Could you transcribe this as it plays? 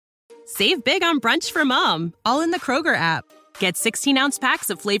Save big on brunch for mom, all in the Kroger app. Get 16-ounce packs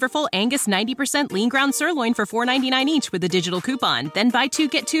of flavorful Angus 90% lean ground sirloin for $4.99 each with a digital coupon. Then buy 2,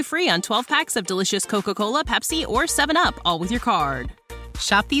 get 2 free on 12 packs of delicious Coca-Cola, Pepsi, or 7-Up, all with your card.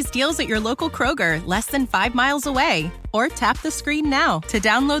 Shop these deals at your local Kroger, less than 5 miles away. Or tap the screen now to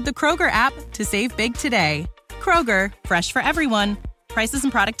download the Kroger app to save big today. Kroger, fresh for everyone. Prices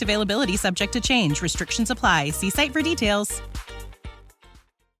and product availability subject to change. Restrictions apply. See site for details.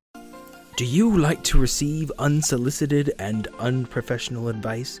 Do you like to receive unsolicited and unprofessional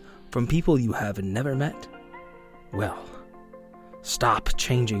advice from people you have never met? Well, stop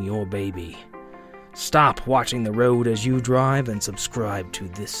changing your baby. Stop watching the road as you drive and subscribe to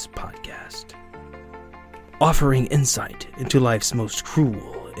this podcast. Offering insight into life's most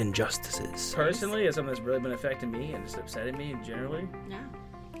cruel injustices. Personally, as something that's really been affecting me and just upsetting me generally,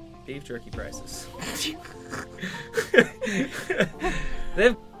 beef jerky prices.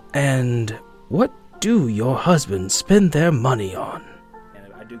 And what do your husbands spend their money on?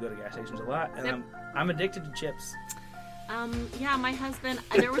 And I do go to gas stations a lot, and I'm addicted to chips. Yeah, my husband,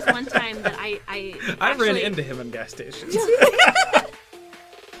 there was one time that I ran into him in gas stations.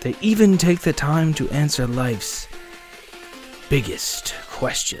 They even take the time to answer life's biggest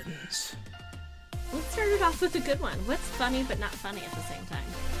questions. Let's start it off with a good one. What's funny but not funny at the same time?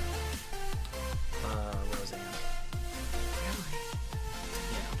 Roseanne.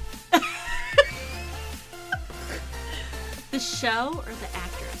 The show or the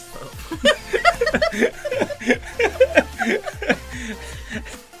actress?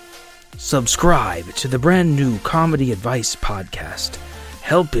 Subscribe to the brand new comedy advice podcast,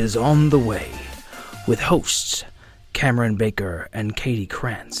 Help is on the Way, with hosts Cameron Baker and Katie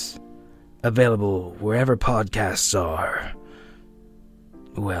Krantz. Available wherever podcasts are,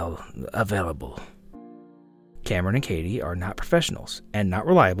 available. Cameron and Katie are not professionals and not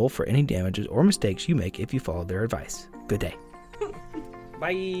reliable for any damages or mistakes you make if you follow their advice. Good day.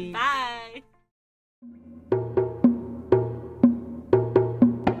 Bye. Bye.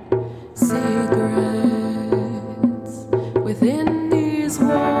 Secrets within these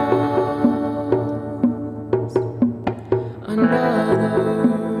walls. Another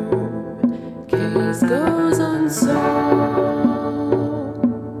case goes unsolved.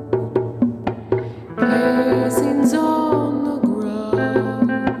 Casings on the ground.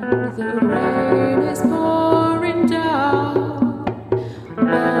 The rain is pouring down.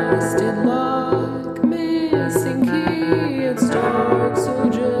 Busted lock, missing key. It's dark, so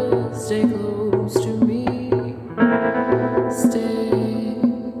just stay close to me. Stick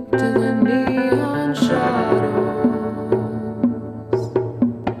to the neon shadows.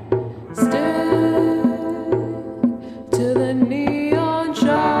 Stick to the neon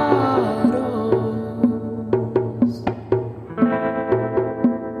shadows.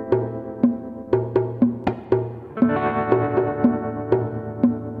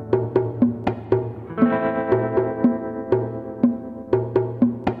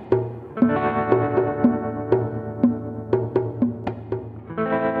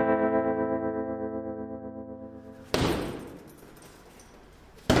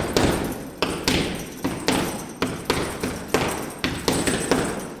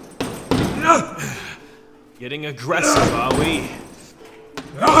 Getting aggressive, are we?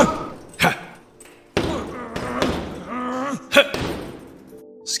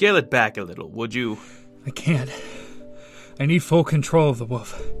 Scale it back a little, would you? I can't. I need full control of the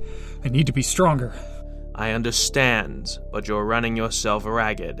wolf. I need to be stronger. I understand, but you're running yourself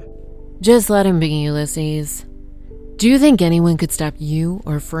ragged. Just let him be, Ulysses. Do you think anyone could stop you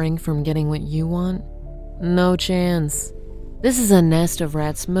or Frank from getting what you want? No chance. This is a nest of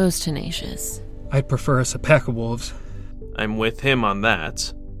rats most tenacious. I'd prefer us a pack of wolves. I'm with him on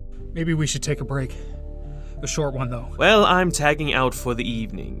that. Maybe we should take a break. A short one, though. Well, I'm tagging out for the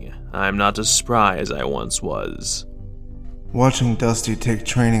evening. I'm not as spry as I once was. Watching Dusty take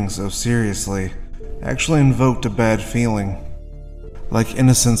training so seriously actually invoked a bad feeling. Like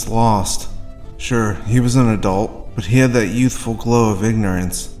innocence lost. Sure, he was an adult, but he had that youthful glow of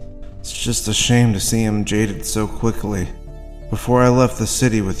ignorance. It's just a shame to see him jaded so quickly. Before I left the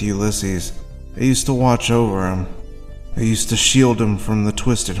city with Ulysses, I used to watch over him. I used to shield him from the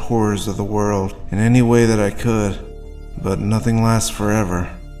twisted horrors of the world in any way that I could, but nothing lasts forever.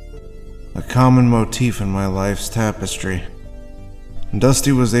 A common motif in my life's tapestry.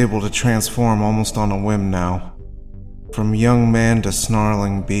 Dusty was able to transform almost on a whim now. From young man to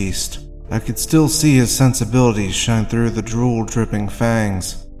snarling beast, I could still see his sensibilities shine through the drool-dripping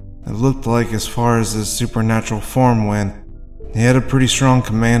fangs. It looked like as far as his supernatural form went, he had a pretty strong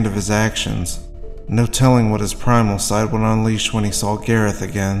command of his actions. No telling what his primal side would unleash when he saw Gareth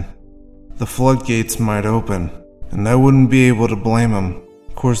again. the floodgates might open, and I wouldn't be able to blame him.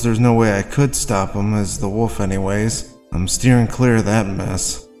 Of course, there's no way I could stop him as the wolf anyways. I'm steering clear of that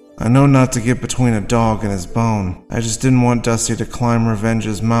mess. I know not to get between a dog and his bone. I just didn't want Dusty to climb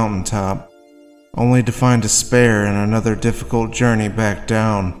Revenge's mountaintop, only to find despair and another difficult journey back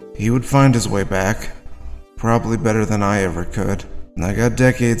down. He would find his way back, probably better than I ever could. And I got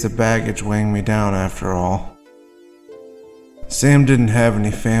decades of baggage weighing me down after all. Sam didn't have any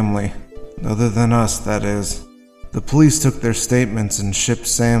family, other than us, that is. The police took their statements and shipped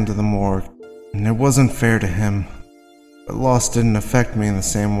Sam to the morgue, and it wasn't fair to him. But loss didn't affect me in the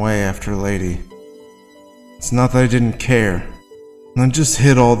same way after Lady. It's not that I didn't care. I just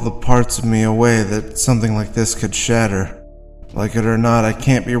hid all the parts of me away that something like this could shatter. Like it or not, I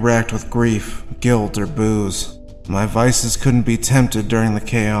can't be racked with grief, guilt, or booze. My vices couldn't be tempted during the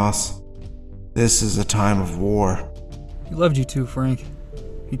chaos. This is a time of war. He loved you too, Frank.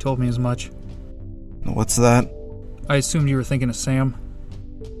 He told me as much. What's that? I assumed you were thinking of Sam.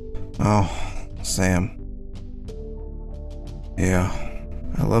 Oh, Sam. Yeah,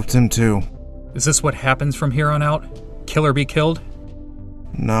 I loved him too. Is this what happens from here on out? Kill or be killed?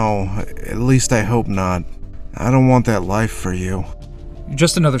 No, at least I hope not. I don't want that life for you. You're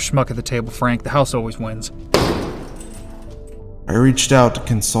just another schmuck at the table, Frank. The house always wins. I reached out to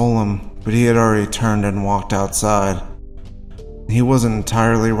console him, but he had already turned and walked outside. He wasn't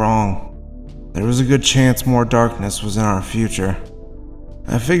entirely wrong. There was a good chance more darkness was in our future.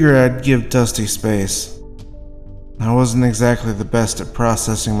 I figured I'd give Dusty space. I wasn't exactly the best at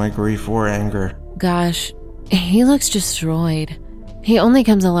processing my grief or anger. Gosh, he looks destroyed. He only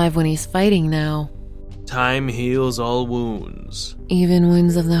comes alive when he's fighting now. Time heals all wounds. Even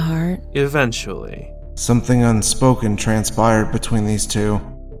wounds of the heart? Eventually. Something unspoken transpired between these two.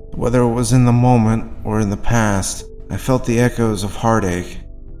 Whether it was in the moment or in the past, I felt the echoes of heartache.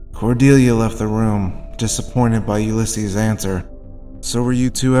 Cordelia left the room, disappointed by Ulysses' answer. So were you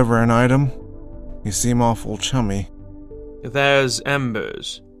two ever an item? You seem awful chummy. There's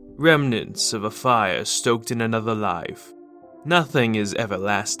embers, remnants of a fire stoked in another life. Nothing is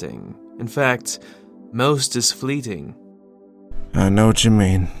everlasting. In fact, most is fleeting. I know what you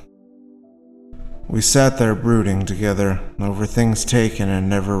mean. We sat there brooding together over things taken and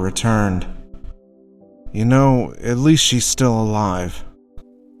never returned. You know, at least she's still alive.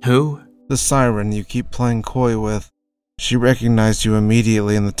 Who? The siren you keep playing coy with. She recognized you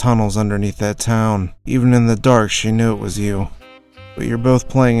immediately in the tunnels underneath that town. Even in the dark, she knew it was you. But you're both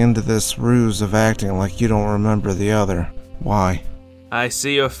playing into this ruse of acting like you don't remember the other. Why? I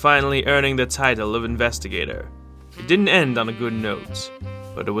see you're finally earning the title of investigator. It didn't end on a good note,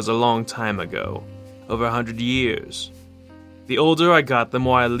 but it was a long time ago. Over 100 years. The older I got, the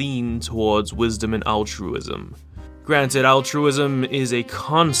more I leaned towards wisdom and altruism. Granted, altruism is a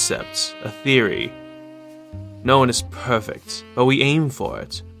concept, a theory. No one is perfect, but we aim for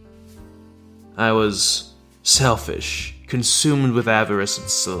it. I was selfish, consumed with avarice and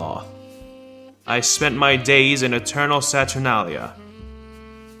sloth. I spent my days in eternal Saturnalia.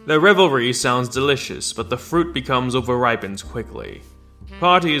 The revelry sounds delicious, but the fruit becomes overripened quickly.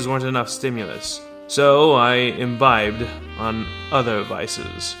 Parties weren't enough stimulus, so I imbibed on other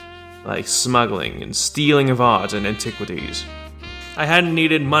vices, like smuggling and stealing of art and antiquities. I hadn't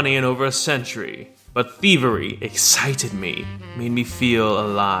needed money in over a century, but thievery excited me, made me feel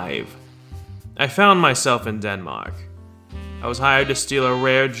alive. I found myself in Denmark. I was hired to steal a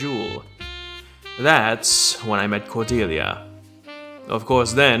rare jewel. That's when I met Cordelia. Of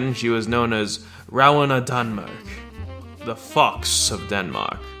course, then she was known as Rowan of Denmark, the Fox of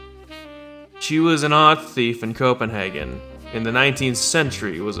Denmark. She was an art thief in Copenhagen. In the 19th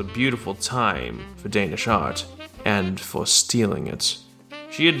century was a beautiful time for Danish art, and for stealing it.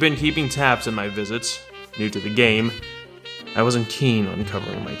 She had been keeping tabs on my visits. New to the game, I wasn't keen on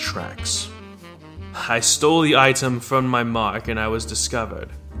covering my tracks. I stole the item from my mark and I was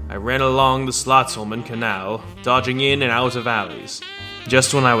discovered. I ran along the Slotsholmen Canal, dodging in and out of alleys.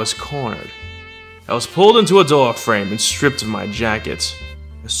 Just when I was cornered, I was pulled into a door frame and stripped of my jacket.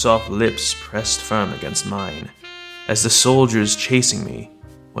 Her soft lips pressed firm against mine, as the soldiers chasing me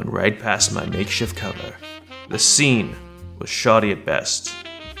went right past my makeshift cover. The scene was shoddy at best,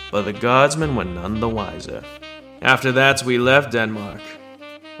 but the guardsmen were none the wiser. After that, we left Denmark,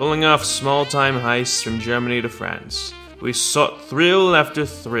 pulling off small-time heists from Germany to France. We sought thrill after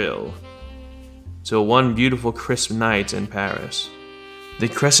thrill, till one beautiful crisp night in Paris. The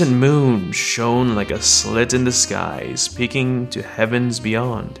crescent moon shone like a slit in the skies, peeking to heavens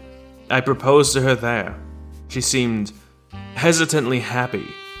beyond. I proposed to her there. She seemed hesitantly happy,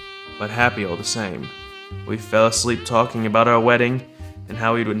 but happy all the same. We fell asleep talking about our wedding, and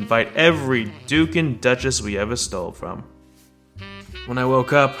how he'd invite every duke and duchess we ever stole from. When I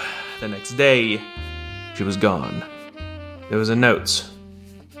woke up the next day, she was gone. There was a note,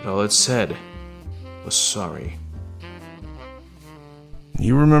 but all it said was sorry.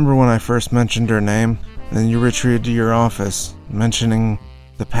 You remember when I first mentioned her name? Then you retreated to your office, mentioning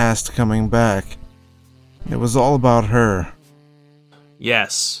the past coming back. It was all about her.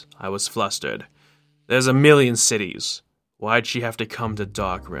 Yes, I was flustered. There's a million cities. Why'd she have to come to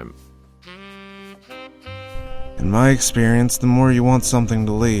Darkrim? In my experience, the more you want something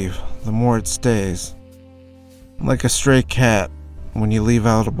to leave, the more it stays. Like a stray cat when you leave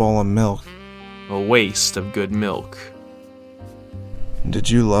out a bowl of milk. A waste of good milk.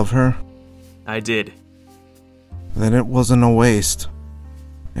 Did you love her? I did. Then it wasn't a waste.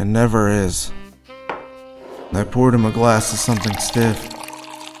 It never is. I poured him a glass of something stiff.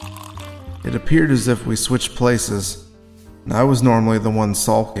 It appeared as if we switched places. I was normally the one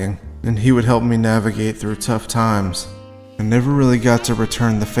sulking, and he would help me navigate through tough times. I never really got to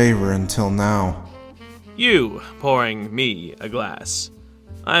return the favor until now. You pouring me a glass.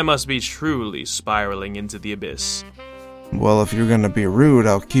 I must be truly spiraling into the abyss. Well, if you're gonna be rude,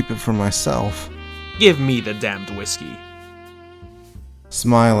 I'll keep it for myself. Give me the damned whiskey.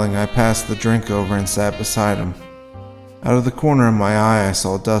 Smiling, I passed the drink over and sat beside him. Out of the corner of my eye, I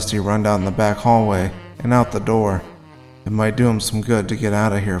saw Dusty run down the back hallway and out the door. It might do him some good to get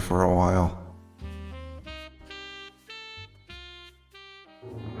out of here for a while.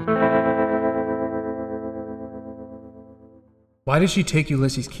 Why did she take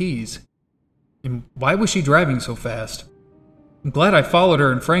Ulysses' keys? And why was she driving so fast? I'm glad I followed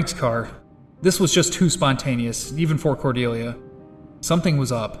her in Frank's car. This was just too spontaneous, even for Cordelia. Something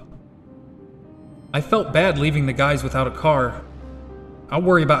was up. I felt bad leaving the guys without a car. I'll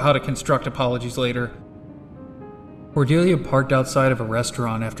worry about how to construct apologies later. Cordelia parked outside of a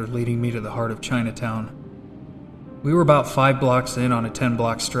restaurant after leading me to the heart of Chinatown. We were about 5 blocks in on a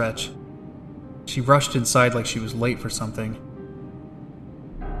 10-block stretch. She rushed inside like she was late for something.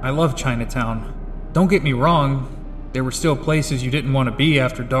 I love Chinatown. Don't get me wrong, there were still places you didn't want to be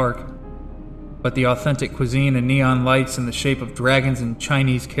after dark. But the authentic cuisine and neon lights in the shape of dragons and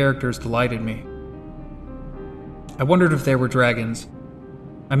Chinese characters delighted me. I wondered if there were dragons.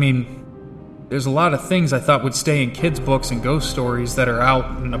 I mean, there's a lot of things I thought would stay in kids' books and ghost stories that are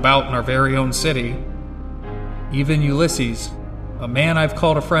out and about in our very own city. Even Ulysses, a man I've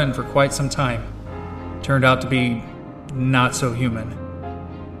called a friend for quite some time, turned out to be not so human.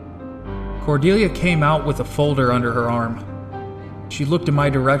 Cordelia came out with a folder under her arm. She looked in my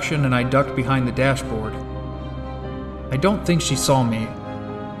direction and I ducked behind the dashboard. I don't think she saw me.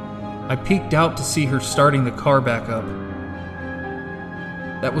 I peeked out to see her starting the car back up.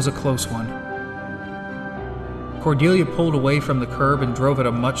 That was a close one. Cordelia pulled away from the curb and drove at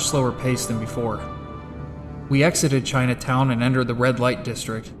a much slower pace than before. We exited Chinatown and entered the red light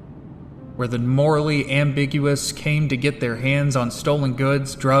district, where the morally ambiguous came to get their hands on stolen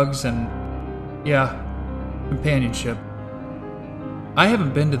goods, drugs, and, companionship. I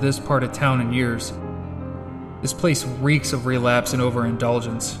haven't been to this part of town in years. This place reeks of relapse and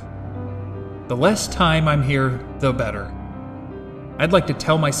overindulgence. The less time I'm here, the better. I'd like to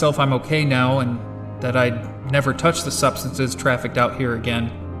tell myself I'm okay now and that I'd never touch the substances trafficked out here again.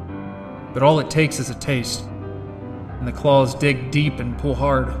 But all it takes is a taste, and the claws dig deep and pull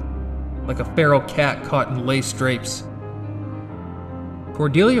hard, like a feral cat caught in lace drapes.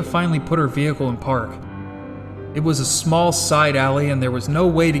 Cordelia finally put her vehicle in park. It was a small side alley and there was no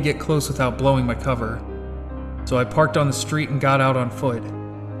way to get close without blowing my cover. So I parked on the street and got out on foot.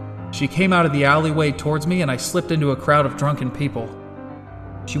 She came out of the alleyway towards me and I slipped into a crowd of drunken people.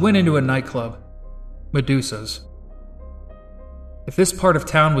 She went into a nightclub, Medusa's. If this part of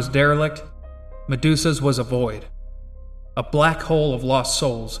town was derelict, Medusa's was a void. A black hole of lost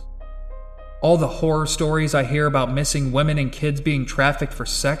souls. All the horror stories I hear about missing women and kids being trafficked for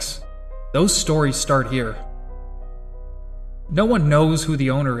sex, those stories start here. No one knows who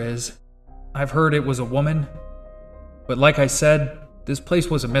the owner is. I've heard it was a woman. But like I said, this place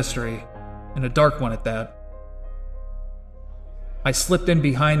was a mystery, and a dark one at that. I slipped in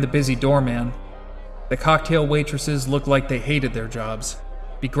behind the busy doorman. The cocktail waitresses looked like they hated their jobs,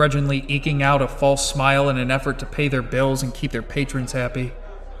 begrudgingly eking out a false smile in an effort to pay their bills and keep their patrons happy.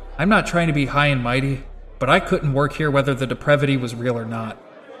 I'm not trying to be high and mighty, but I couldn't work here whether the depravity was real or not.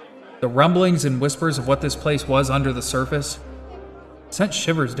 The rumblings and whispers of what this place was under the surface sent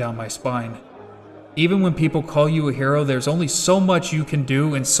shivers down my spine. Even when people call you a hero, there's only so much you can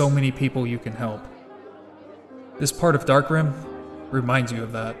do and so many people you can help. This part of Darkrim reminds you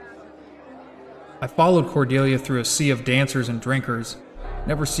of that. I followed Cordelia through a sea of dancers and drinkers,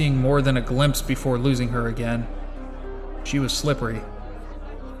 never seeing more than a glimpse before losing her again. She was slippery.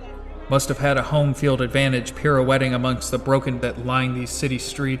 Must have had a home field advantage pirouetting amongst the broken that lined these city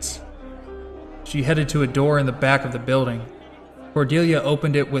streets. She headed to a door in the back of the building. Cordelia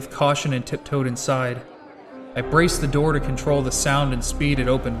opened it with caution and tiptoed inside. I braced the door to control the sound and speed it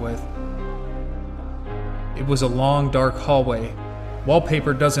opened with. It was a long, dark hallway.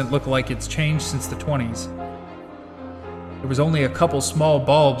 Wallpaper doesn't look like it's changed since the 20s. There was only a couple small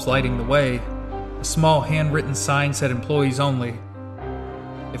bulbs lighting the way. A small handwritten sign said employees only.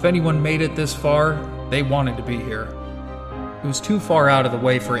 If anyone made it this far, they wanted to be here. It was too far out of the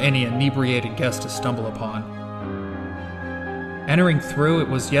way for any inebriated guest to stumble upon. Entering through, it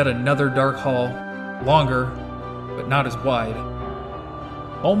was yet another dark hall, longer, but not as wide.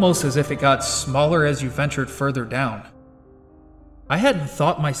 Almost as if it got smaller as you ventured further down. I hadn't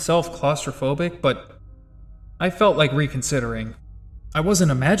thought myself claustrophobic, but I felt like reconsidering. I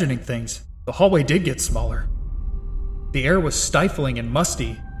wasn't imagining things. The hallway did get smaller. The air was stifling and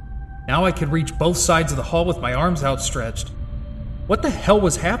musty. Now I could reach both sides of the hall with my arms outstretched. What the hell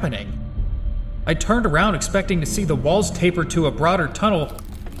was happening? I turned around expecting to see the walls taper to a broader tunnel.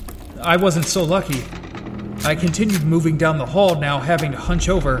 I wasn't so lucky. I continued moving down the hall, now having to hunch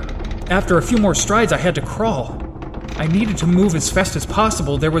over. After a few more strides, I had to crawl. I needed to move as fast as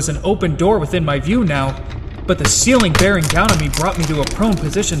possible. There was an open door within my view now, but the ceiling bearing down on me brought me to a prone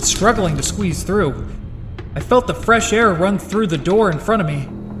position, struggling to squeeze through. I felt the fresh air run through the door in front of me.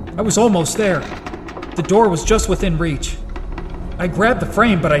 I was almost there. The door was just within reach. I grabbed the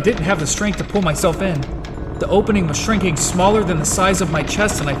frame, but I didn't have the strength to pull myself in. The opening was shrinking smaller than the size of my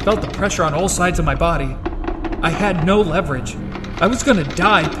chest, and I felt the pressure on all sides of my body. I had no leverage. I was gonna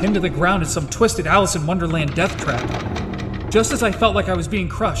die pinned to the ground in some twisted Alice in Wonderland death trap. Just as I felt like I was being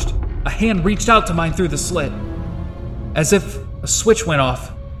crushed, a hand reached out to mine through the slit. As if a switch went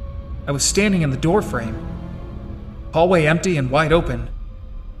off, I was standing in the door frame. Hallway empty and wide open.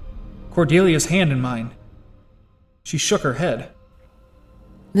 Cordelia's hand in mine. She shook her head.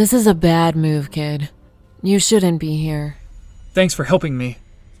 This is a bad move, kid. You shouldn't be here. Thanks for helping me.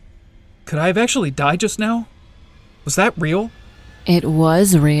 Could I have actually died just now? Was that real? It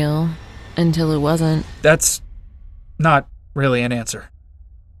was real, until it wasn't. That's not really an answer.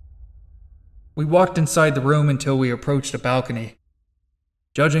 We walked inside the room until we approached a balcony.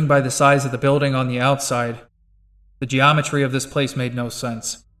 Judging by the size of the building on the outside, the geometry of this place made no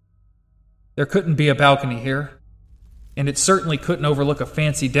sense. There couldn't be a balcony here, and it certainly couldn't overlook a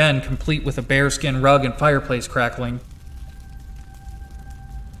fancy den complete with a bearskin rug and fireplace crackling.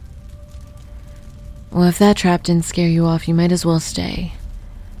 Well, if that trap didn't scare you off, you might as well stay.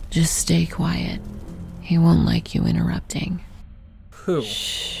 Just stay quiet. He won't like you interrupting. Who?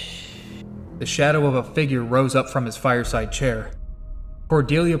 The shadow of a figure rose up from his fireside chair.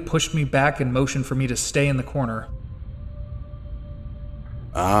 Cordelia pushed me back and motioned for me to stay in the corner.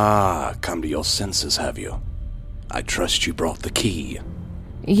 Ah, come to your senses, have you? I trust you brought the key.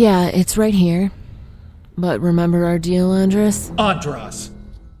 Yeah, it's right here. But remember our deal, Andros? Andros!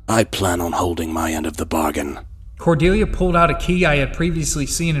 I plan on holding my end of the bargain. Cordelia pulled out a key I had previously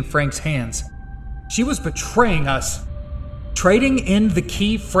seen in Frank's hands. She was betraying us. Trading in the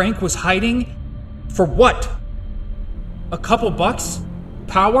key Frank was hiding? For what? A couple bucks?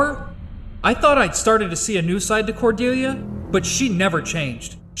 Power? I thought I'd started to see a new side to Cordelia, but she never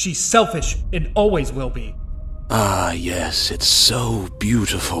changed. She's selfish and always will be. Ah, yes, it's so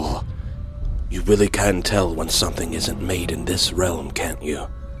beautiful. You really can tell when something isn't made in this realm, can't you?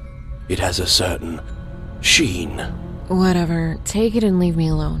 It has a certain sheen. Whatever. Take it and leave me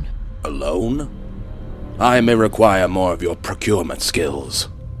alone. Alone? I may require more of your procurement skills.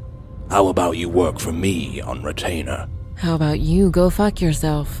 How about you work for me on retainer? How about you go fuck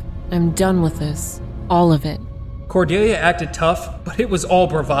yourself? I'm done with this. All of it. Cordelia acted tough, but it was all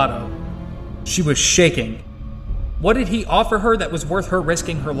bravado. She was shaking. What did he offer her that was worth her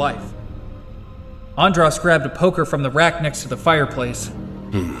risking her life? Andros grabbed a poker from the rack next to the fireplace.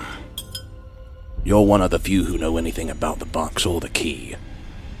 You're one of the few who know anything about the box or the key.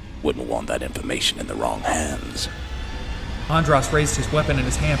 Wouldn't want that information in the wrong hands. Andros raised his weapon in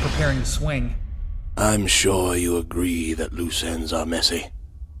his hand, preparing to swing. I'm sure you agree that loose ends are messy.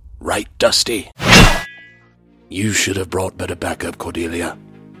 Right, Dusty? You should have brought better backup, Cordelia.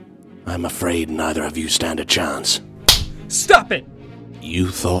 I'm afraid neither of you stand a chance. Stop it! You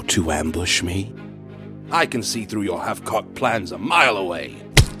thought to ambush me? I can see through your half-cocked plans a mile away.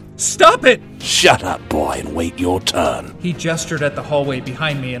 Stop it! Shut up, boy, and wait your turn. He gestured at the hallway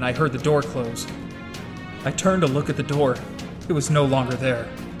behind me, and I heard the door close. I turned to look at the door. It was no longer there.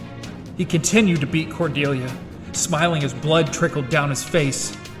 He continued to beat Cordelia. smiling as blood trickled down his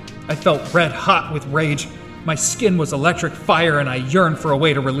face. I felt red hot with rage. My skin was electric fire, and I yearned for a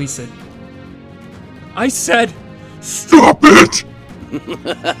way to release it. I said, "Stop it!"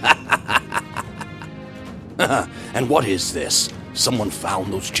 And what is this? Someone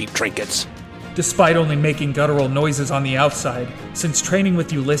found those cheap trinkets? Despite only making guttural noises on the outside, since training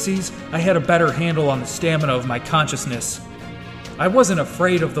with Ulysses, I had a better handle on the stamina of my consciousness. I wasn't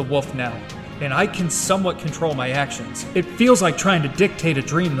afraid of the wolf now, and I can somewhat control my actions. It feels like trying to dictate a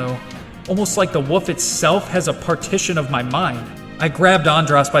dream, though. Almost like the wolf itself has a partition of my mind. I grabbed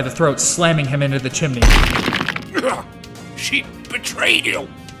Andras by the throat, slamming him into the chimney. She betrayed you.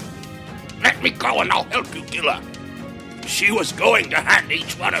 Let me go and I'll help you kill her. She was going to hand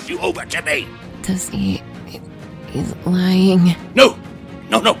each one of you over to me. Dusty, he's lying. No,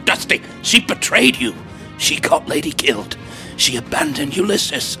 Dusty. She betrayed you. She got Lady killed. She abandoned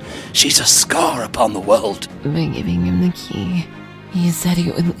Ulysses. She's a scar upon the world. By giving him the key, he said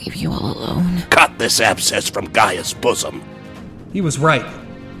he would leave you all alone. Cut this abscess from Gaia's bosom. He was right.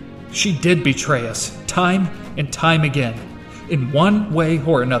 She did betray us, time and time again, in one way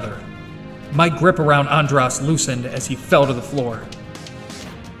or another. My grip around Andras loosened as he fell to the floor.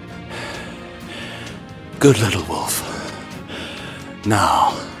 Good little wolf.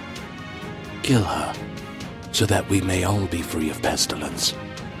 Now, kill her, so that we may all be free of pestilence.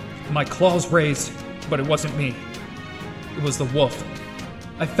 My claws raised, but it wasn't me. It was the wolf.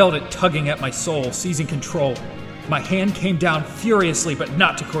 I felt it tugging at my soul, seizing control. My hand came down furiously, but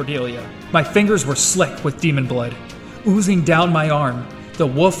not to Cordelia. My fingers were slick with demon blood. Oozing down my arm, the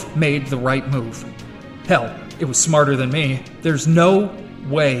wolf made the right move. Hell, it was smarter than me. There's no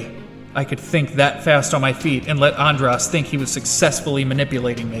way I could think that fast on my feet and let Andras think he was successfully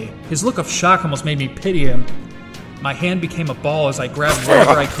manipulating me. His look of shock almost made me pity him. My hand became a ball as I grabbed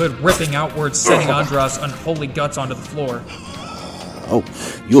whatever I could, ripping outwards, sending Andras' unholy guts onto the floor. Oh,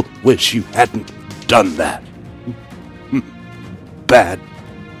 you'll wish you hadn't done that. Bad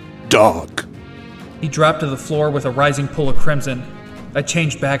dog. He dropped to the floor with a rising pool of crimson. I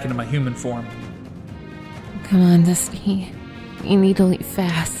changed back into my human form. Come on, Dusty. We need to leave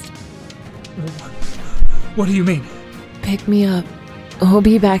fast. What do you mean? Pick me up. We'll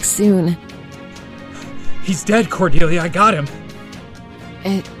be back soon. He's dead, Cordelia. I got him.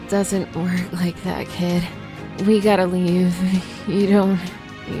 It doesn't work like that, kid. We gotta leave. You don't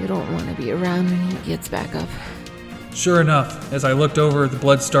want to be around when he gets back up. Sure enough, as I looked over, the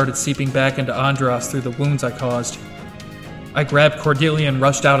blood started seeping back into Andras through the wounds I caused. I grabbed Cordelia and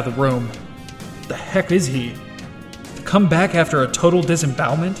rushed out of the room. The heck is he? To come back after a total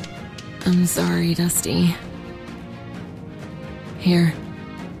disembowelment? I'm sorry, Dusty. Here.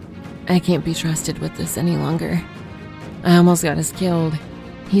 I can't be trusted with this any longer. I almost got us killed.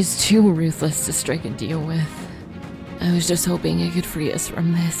 He's too ruthless to strike a deal with. I was just hoping I could free us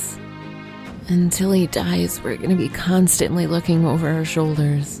from this. Until he dies, we're gonna be constantly looking over our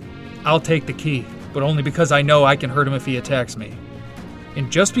shoulders. I'll take the key, but only because I know I can hurt him if he attacks me.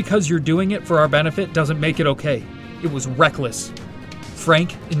 And just because you're doing it for our benefit doesn't make it okay. It was reckless.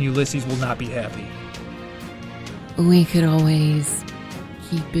 Frank and Ulysses will not be happy. We could always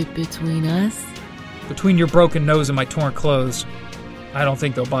keep it between us. Between your broken nose and my torn clothes, I don't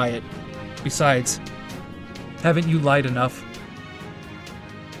think they'll buy it. Besides, haven't you lied enough?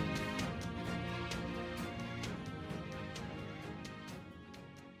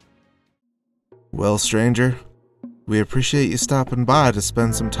 Well, stranger, we appreciate you stopping by to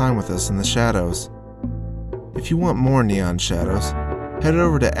spend some time with us in the shadows. If you want more Neon Shadows, head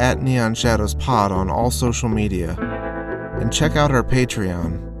over to @NeonShadowsPod on all social media, and check out our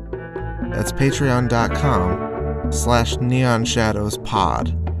Patreon. That's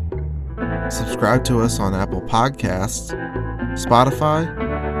patreon.com/NeonShadowsPod. Subscribe to us on Apple Podcasts, Spotify,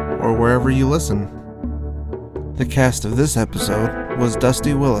 or wherever you listen. The cast of this episode was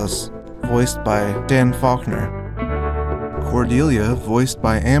Dusty Willis, voiced by Dan Faulkner, Cordelia, voiced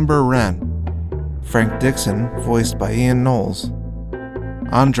by Amber Wren, Frank Dixon, voiced by Ian Knowles,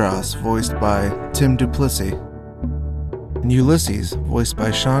 Andras, voiced by Tim Duplessis, and Ulysses, voiced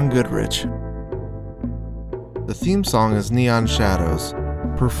by Sean Goodrich. The theme song is Neon Shadows,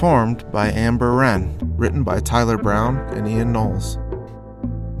 performed by Amber Wren, written by Tyler Brown and Ian Knowles.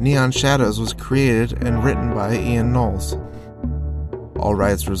 Neon Shadows was created and written by Ian Knowles. All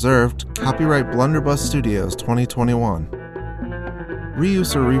rights reserved. Copyright Blunderbuss Studios 2021.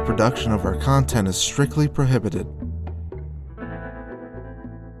 Reuse or reproduction of our content is strictly prohibited.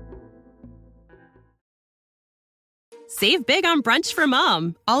 Save big on brunch for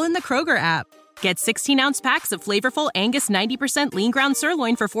mom, all in the Kroger app. Get 16-ounce packs of flavorful Angus 90% lean ground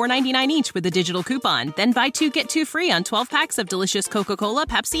sirloin for $4.99 each with a digital coupon. Then buy 2, get 2 free on 12 packs of delicious Coca-Cola,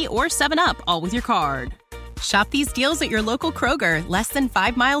 Pepsi, or 7-Up, all with your card. Shop these deals at your local Kroger, less than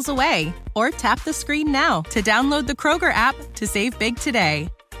 5 miles away. Or tap the screen now to download the Kroger app to save big today.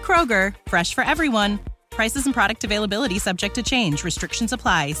 Kroger, fresh for everyone. Prices and product availability subject to change. Restrictions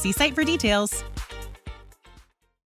apply. See site for details.